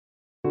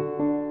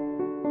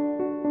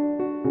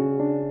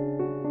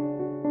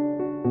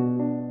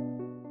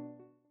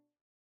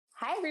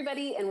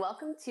everybody, and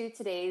welcome to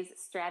today's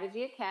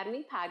Strategy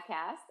Academy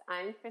podcast.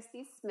 I'm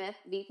Kristi Smith,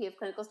 VP of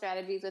Clinical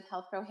Strategies with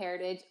Health Pro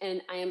Heritage,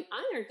 and I am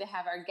honored to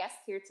have our guest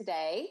here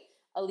today,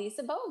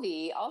 Elisa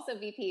Bovee, also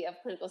VP of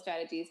Clinical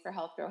Strategies for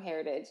Health Pro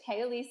Heritage.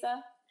 Hey,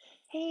 Elisa.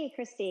 Hey,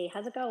 Kristi.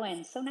 How's it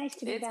going? So nice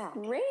to be back.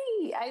 It's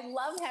great. I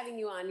love having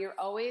you on. You're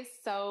always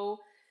so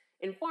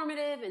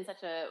informative and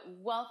such a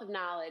wealth of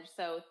knowledge.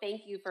 So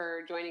thank you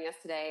for joining us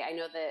today. I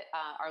know that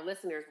our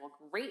listeners will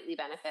greatly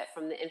benefit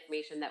from the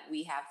information that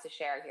we have to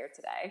share here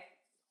today.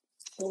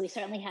 Well, we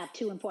certainly have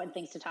two important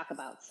things to talk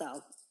about.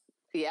 So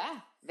yeah,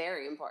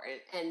 very important.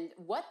 And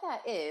what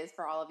that is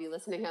for all of you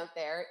listening out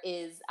there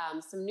is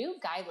some new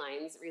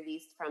guidelines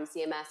released from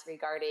CMS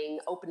regarding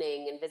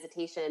opening and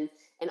visitation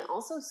and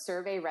also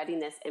survey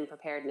readiness and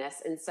preparedness.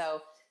 And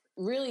so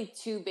really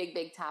two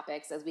big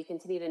topics as we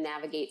continue to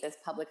navigate this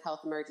public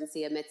health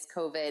emergency amidst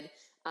COVID.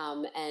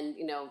 And,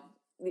 you know,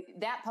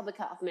 that public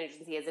health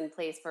emergency is in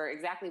place for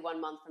exactly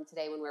 1 month from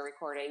today when we're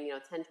recording,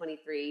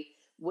 10/23.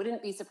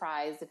 Wouldn't be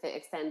surprised if it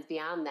extends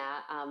beyond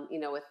that,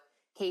 with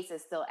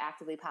cases still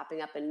actively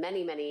popping up in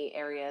many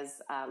areas,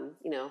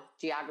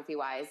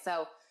 geography-wise.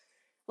 So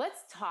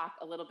let's talk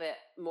a little bit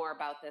more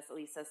about this,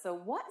 Elisa. So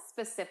what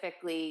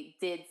specifically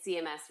did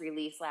CMS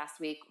release last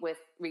week with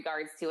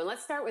regards to, and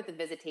let's start with the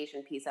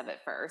visitation piece of it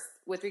first.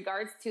 With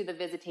regards to the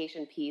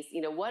visitation piece,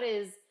 what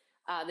is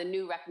the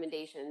new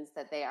recommendations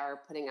that they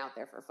are putting out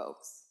there for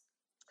folks?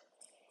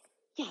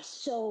 Yeah,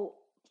 so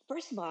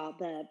first of all,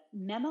 the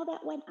memo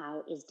that went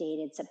out is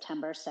dated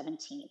September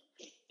 17th,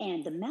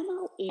 and the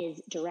memo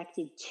is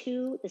directed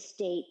to the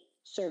state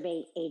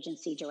survey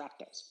agency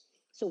directors.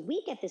 So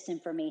we get this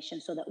information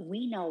so that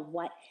we know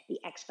what the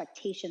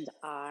expectations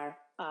are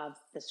of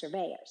the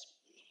surveyors.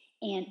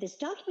 And this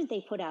document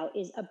they put out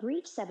is a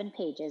brief 7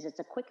 pages. It's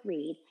a quick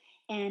read,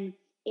 and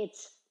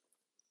it's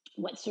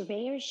what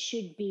surveyors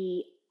should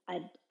be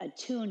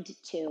attuned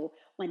to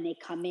when they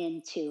come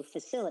into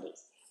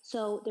facilities.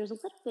 So there's a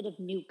little bit of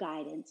new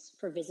guidance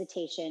for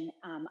visitation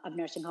of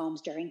nursing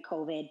homes during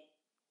COVID.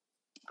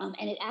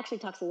 And it actually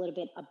talks a little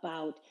bit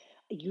about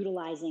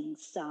utilizing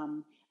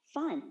some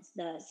funds,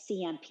 the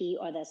CMP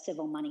or the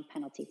civil money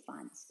penalty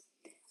funds.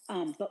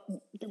 But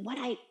what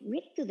I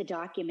read through the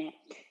document,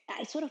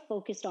 I sort of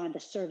focused on the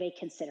survey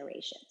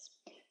considerations.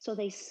 So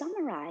they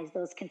summarize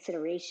those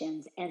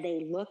considerations and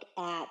they look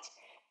at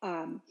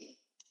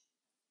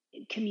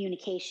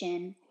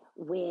communication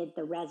with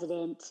the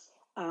resident,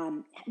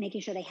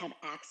 making sure they have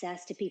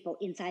access to people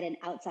inside and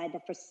outside the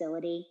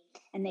facility.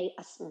 And they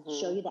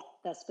show you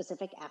the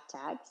specific app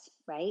tags,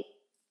 right?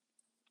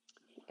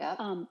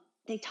 Yep.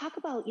 They talk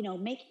about,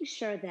 making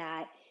sure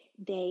that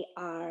they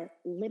are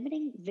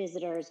limiting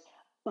visitors,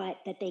 but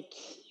that they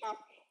can't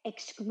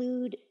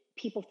exclude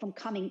people from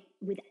coming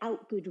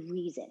without good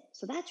reason.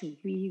 So that's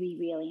really,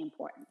 really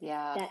important.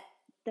 Yeah. That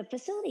the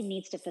facility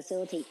needs to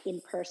facilitate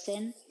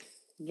in-person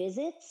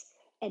visits,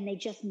 and they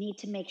just need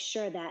to make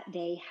sure that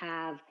they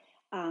have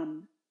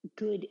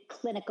good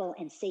clinical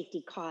and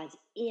safety cause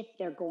if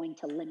they're going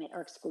to limit or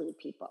exclude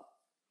people.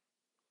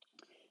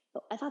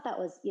 So I thought that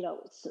was,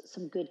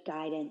 some good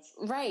guidance.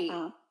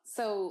 Right.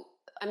 So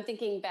I'm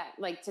thinking back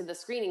to the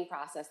screening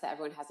process that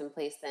everyone has in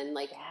place then,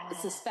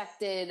 Yes.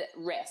 suspected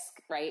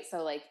risk, right?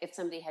 So if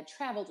somebody had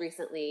traveled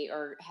recently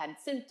or had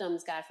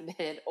symptoms, God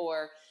forbid,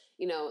 or,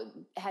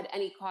 had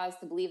any cause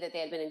to believe that they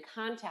had been in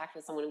contact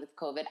with someone with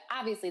COVID,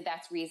 obviously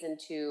that's reason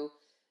to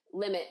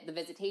limit the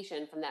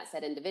visitation from that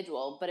said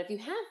individual. But if you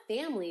have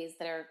families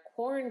that are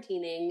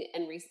quarantining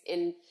and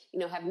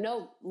have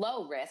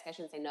low risk, I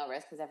shouldn't say no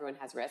risk because everyone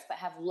has risk, but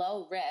have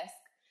low risk,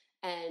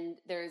 and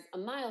there's a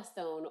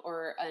milestone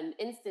or an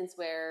instance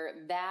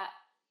where that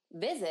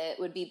visit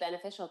would be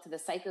beneficial to the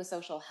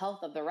psychosocial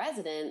health of the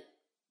resident,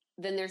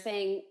 then they're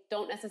saying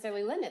don't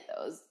necessarily limit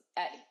those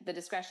at the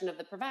discretion of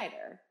the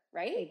provider.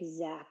 Right?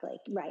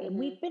 Exactly. Right. And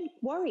we've been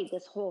worried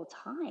this whole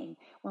time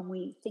when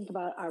we think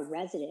about our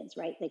residents,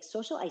 right?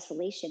 Social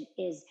isolation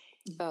is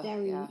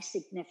very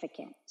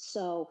significant.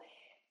 So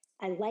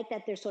I like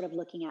that they're sort of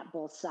looking at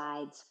both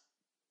sides.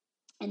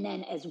 And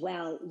then as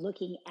well,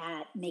 looking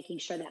at making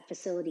sure that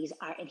facilities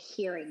are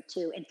adhering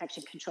to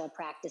infection control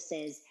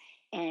practices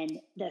and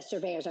the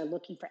surveyors are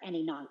looking for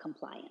any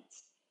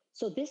non-compliance.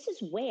 So this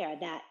is where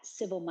that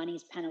civil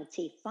monies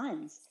penalty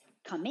funds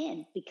come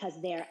in, because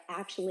they're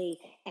actually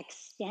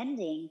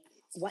extending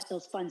what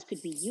those funds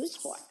could be used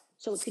for.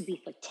 So it could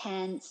be for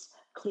tents,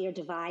 clear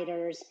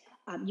dividers.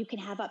 You can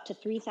have up to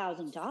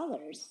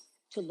 $3,000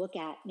 to look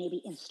at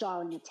maybe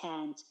installing a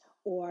tent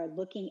or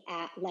looking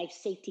at life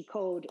safety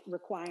code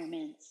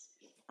requirements,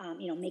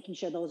 making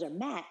sure those are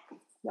met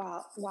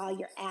while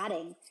you're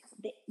adding.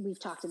 We've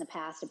talked in the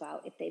past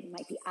about if they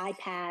might be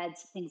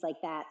iPads, things like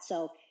that.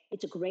 So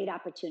it's a great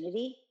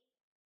opportunity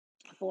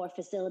for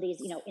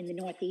facilities, in the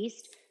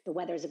Northeast. The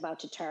weather is about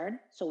to turn,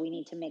 so we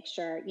need to make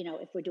sure,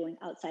 if we're doing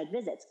outside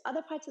visits.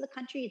 Other parts of the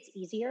country, it's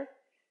easier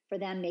for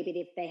them. Maybe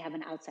if they have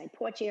an outside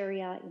porch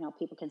area,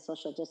 people can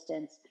social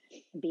distance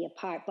and be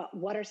apart. But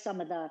what are some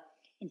of the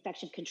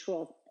infection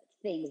control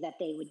things that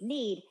they would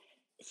need?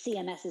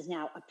 CMS is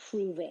now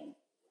approving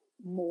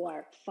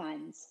more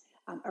funds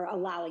or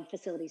allowing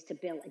facilities to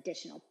bill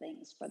additional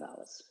things for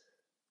those.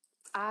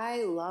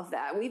 I love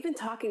that. We've been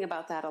talking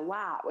about that a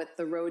lot with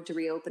the road to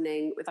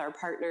reopening with our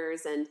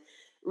partners and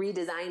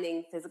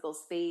redesigning physical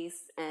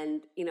space.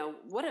 And,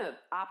 what an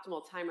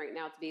optimal time right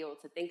now to be able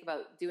to think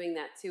about doing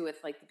that too,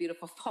 with like the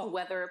beautiful fall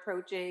weather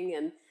approaching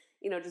and,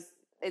 just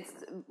it's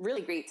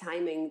really great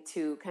timing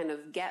to kind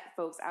of get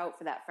folks out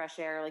for that fresh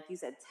air. Like you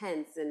said,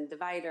 tents and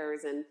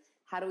dividers, and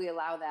how do we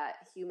allow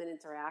that human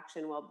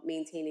interaction while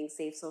maintaining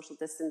safe social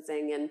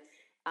distancing? And,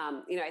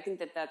 I think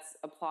that that's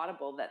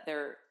applaudable that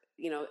they're,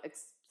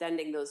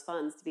 extending those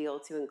funds to be able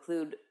to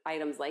include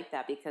items like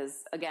that,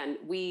 because again,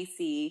 we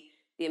see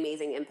the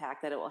amazing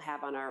impact that it will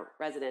have on our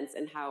residents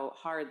and how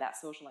hard that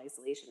social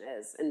isolation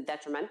is and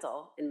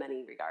detrimental in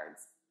many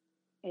regards.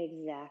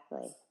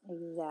 Exactly.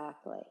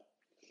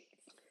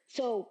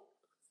 So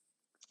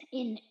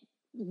in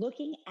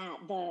looking at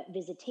the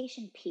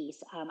visitation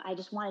piece, I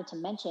just wanted to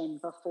mention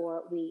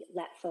before we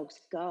let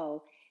folks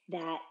go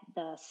that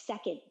the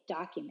second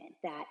document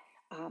that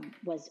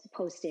was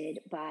posted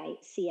by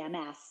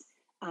CMS,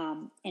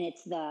 and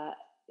it's the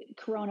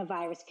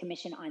Coronavirus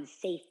Commission on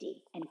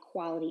Safety and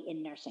Quality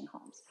in Nursing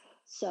Homes.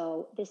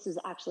 So this is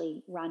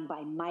actually run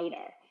by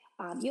MITRE.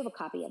 You have a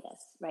copy of this,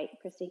 right,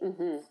 Kristi?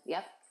 Mm-hmm.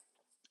 Yep.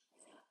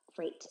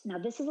 Great. Now,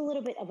 this is a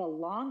little bit of a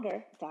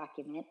longer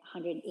document,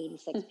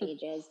 186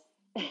 pages.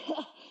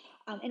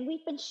 And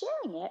we've been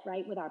sharing it,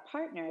 right, with our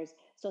partners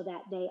so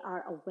that they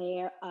are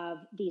aware of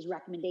these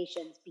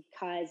recommendations,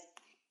 because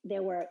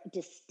there were a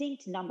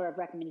distinct number of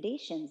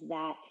recommendations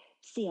that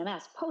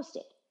CMS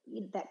posted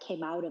that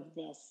came out of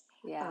this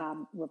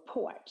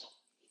report.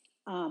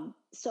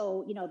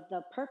 So,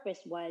 the purpose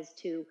was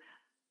to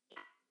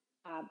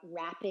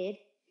rapid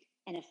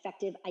and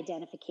effective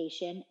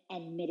identification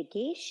and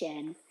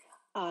mitigation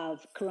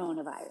of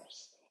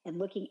coronavirus, and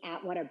looking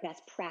at what are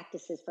best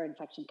practices for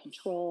infection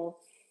control.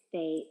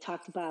 They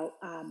talked about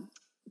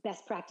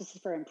best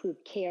practices for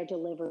improved care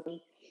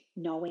delivery,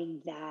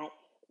 knowing that,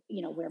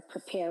 we're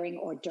preparing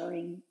or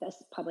during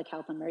this public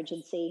health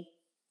emergency.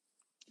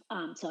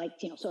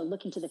 So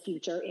looking to the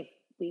future, if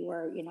we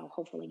were,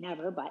 hopefully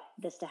never, but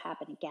this to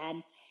happen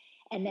again.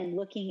 And then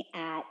looking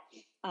at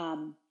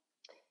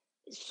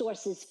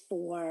sources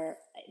for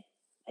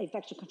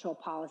infection control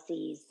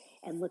policies,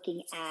 and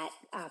looking at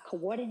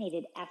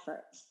coordinated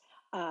efforts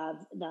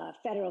of the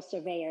federal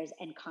surveyors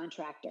and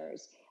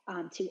contractors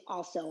to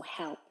also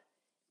help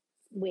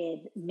with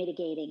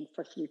mitigating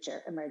for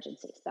future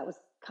emergencies. That was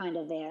kind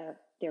of their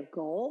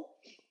goal.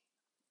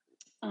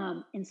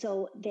 And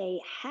so they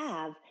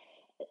have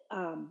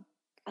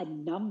a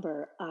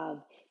number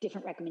of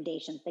different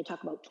recommendations. They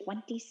talk about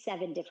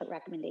 27 different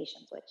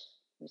recommendations, which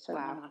we're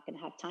certainly not going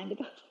to have time to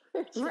go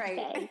through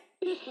today.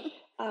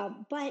 Right.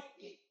 But,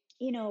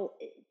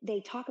 they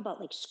talk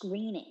about like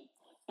screening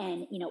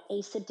and,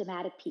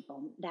 asymptomatic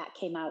people. That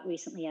came out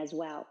recently as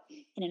well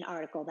in an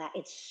article, that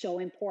it's so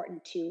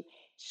important to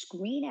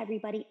screen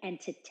everybody and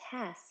to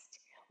test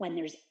when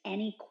there's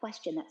any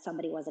question that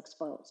somebody was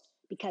exposed,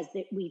 because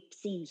we've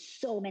seen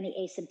so many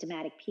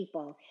asymptomatic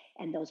people,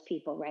 and those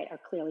people, right, are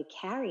clearly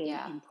carrying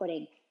and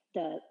putting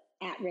the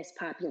at-risk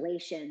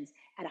populations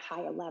at a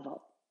higher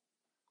level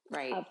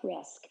of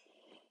risk.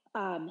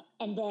 And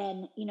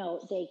then,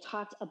 they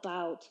talked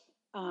about,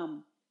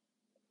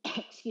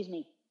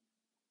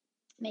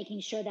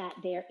 making sure that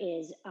there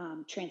is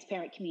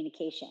transparent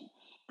communication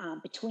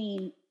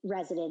between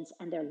residents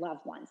and their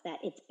loved ones, that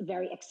it's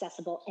very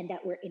accessible, and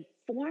that we're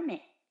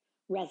informing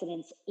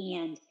residents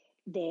and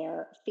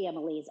their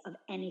families of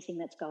anything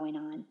that's going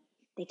on.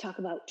 They talk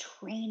about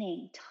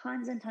training,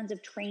 tons and tons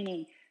of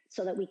training,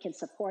 so that we can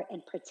support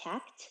and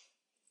protect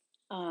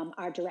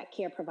our direct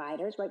care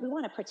providers, right? We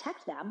want to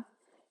protect them,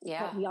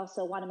 but we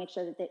also want to make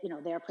sure that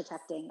they're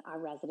protecting our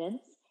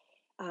residents.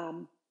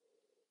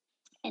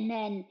 And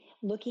then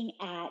looking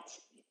at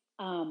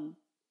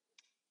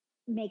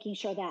making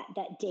sure that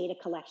data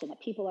collection, that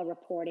people are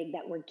reporting,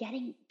 that we're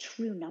getting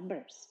true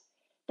numbers.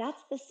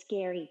 That's the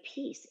scary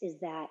piece, is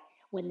that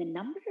when the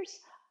numbers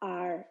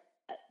are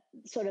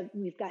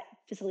we've got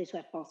facilities who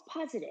have false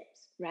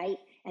positives, right?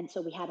 And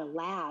so we had a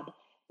lab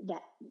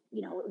that,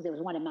 there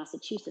was one in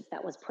Massachusetts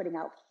that was putting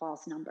out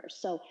false numbers.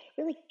 So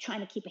really trying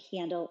to keep a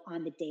handle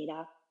on the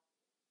data,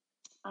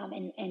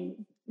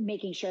 and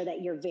making sure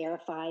that you're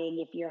verifying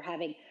if you're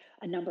having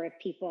a number of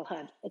people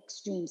have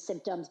extreme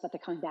symptoms, but they're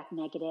coming back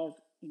negative,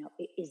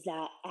 is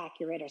that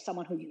accurate? Or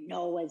someone who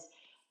was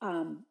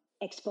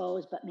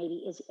exposed, but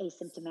maybe is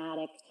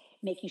asymptomatic,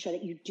 making sure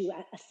that you do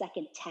a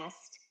second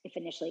test if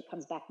initially it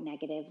comes back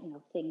negative,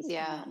 things of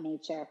that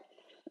nature.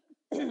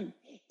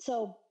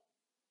 So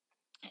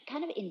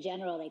kind of in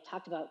general, they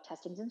talked about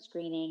testings and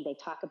screening. They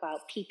talk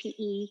about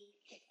PPE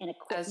and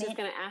equipment. I was just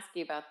going to ask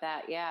you about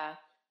that. Yeah.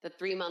 The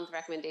 3-month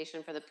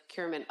recommendation for the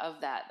procurement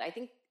of that. I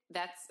think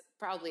that's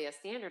probably a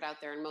standard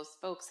out there, and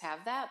most folks have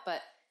that,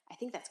 but I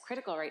think that's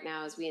critical right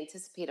now as we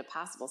anticipate a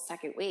possible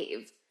second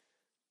wave.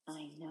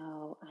 I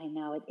know.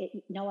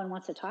 No one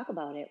wants to talk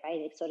about it, right?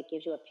 It sort of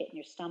gives you a pit in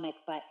your stomach,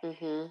 but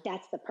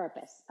that's the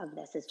purpose of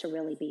this, is to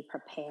really be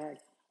prepared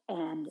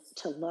and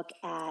to look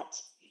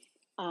at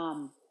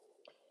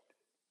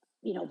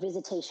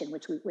visitation,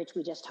 which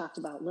we just talked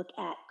about, look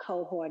at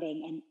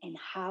cohorting and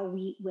how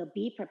we will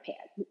be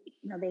prepared.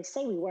 They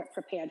say we weren't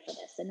prepared for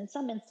this. And in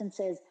some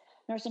instances,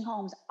 nursing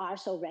homes are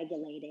so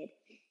regulated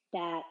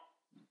that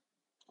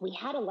we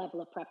had a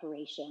level of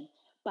preparation,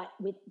 but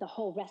with the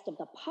whole rest of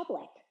the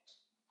public,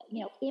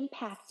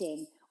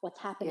 impacting what's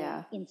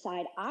happening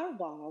inside our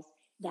walls,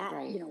 that,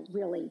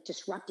 really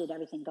disrupted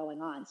everything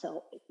going on.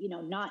 So,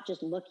 not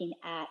just looking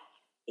at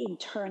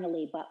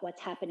internally, but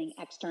what's happening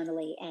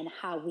externally and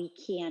how we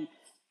can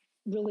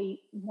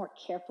really more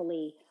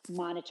carefully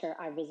monitor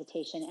our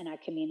visitation and our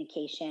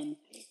communication,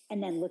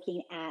 and then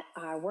looking at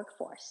our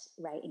workforce,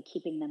 right, and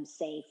keeping them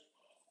safe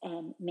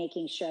and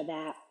making sure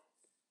that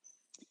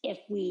if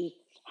we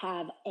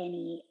have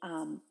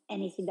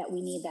anything that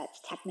we need that's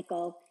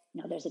technical,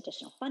 there's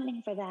additional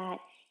funding for that,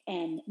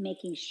 and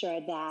making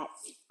sure that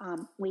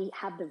we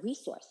have the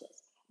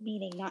resources,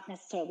 meaning not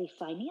necessarily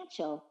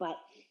financial, but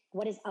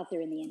what is out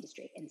there in the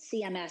industry. And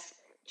CMS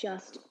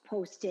just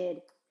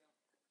posted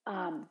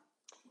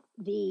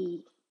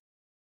the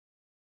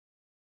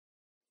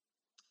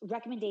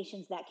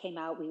recommendations that came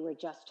out. We were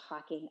just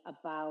talking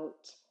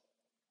about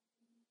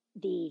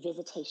the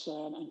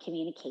visitation and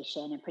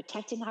communication and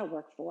protecting our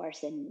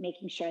workforce and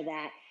making sure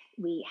that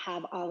we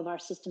have all of our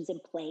systems in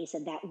place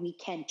and that we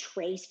can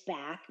trace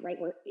back, right?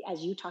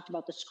 As you talked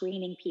about, the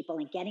screening people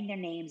and getting their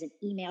names and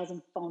emails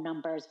and phone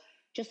numbers,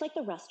 just like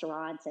the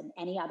restaurants and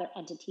any other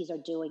entities are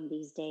doing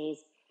these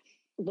days,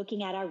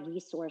 looking at our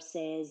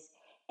resources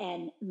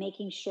and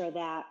making sure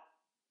that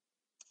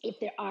if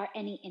there are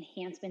any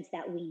enhancements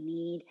that we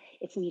need,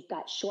 if we've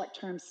got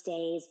short-term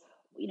stays,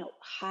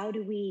 how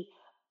do we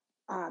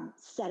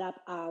set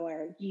up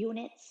our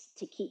units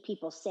to keep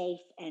people safe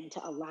and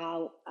to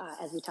allow,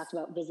 as we talked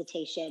about,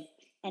 visitation,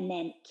 and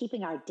then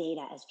keeping our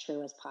data as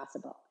true as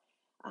possible.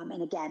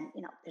 And again,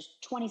 there's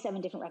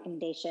 27 different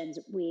recommendations.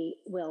 We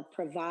will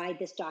provide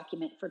this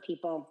document for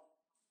people,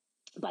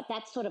 but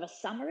that's sort of a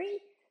summary,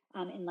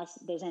 unless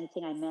there's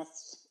anything I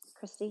missed,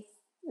 Kristi.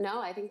 No,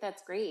 I think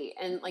that's great.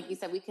 And like you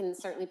said, we can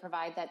certainly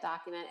provide that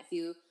document if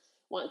you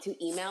want to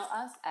email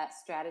us at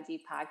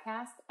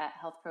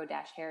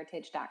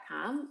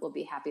strategypodcast@healthpro-heritage.com. We'll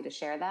be happy to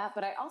share that.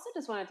 But I also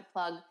just wanted to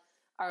plug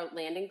our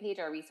landing page,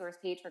 our resource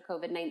page for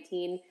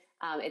COVID-19.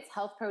 It's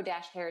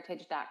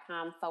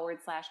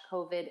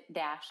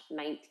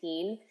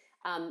healthpro-heritage.com/COVID-19.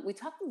 We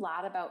talked a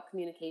lot about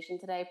communication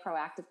today,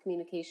 proactive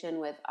communication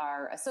with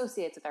our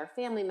associates, with our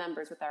family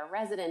members, with our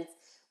residents.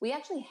 We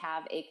actually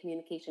have a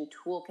communication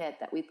toolkit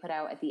that we put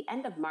out at the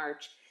end of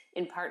March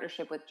in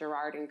partnership with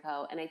Gerard &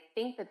 Co. And I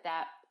think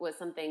that was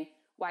something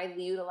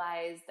widely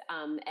utilized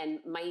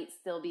and might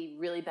still be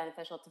really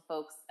beneficial to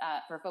folks,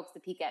 for folks to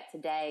peek at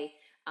today.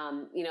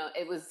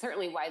 It was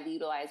certainly widely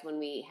utilized when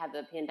we had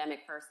the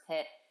pandemic first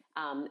hit.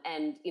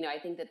 And I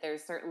think that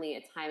there's certainly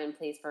a time and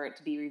place for it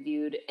to be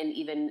reviewed and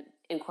even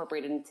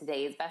incorporated in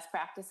today's best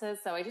practices.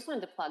 So I just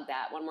wanted to plug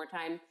that one more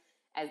time,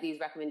 as these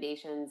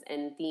recommendations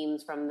and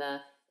themes from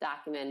the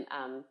document,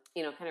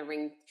 kind of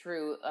ring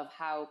true of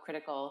how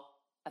critical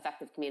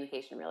effective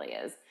communication really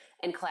is,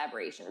 and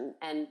collaboration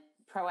and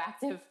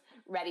proactive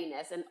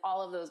readiness and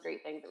all of those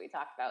great things that we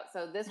talked about.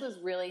 So this was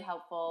really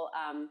helpful.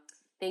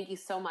 Thank you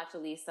so much,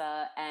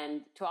 Elisa.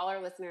 And to all our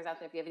listeners out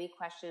there, if you have any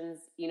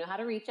questions, you know how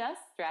to reach us,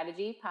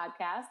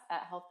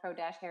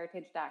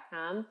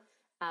 strategypodcast@healthpro-heritage.com.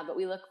 But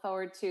we look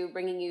forward to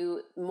bringing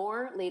you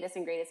more latest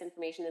and greatest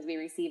information as we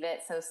receive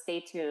it. So stay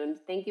tuned.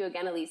 Thank you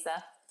again,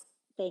 Elisa.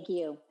 Thank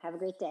you. Have a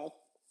great day.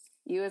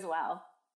 You as well.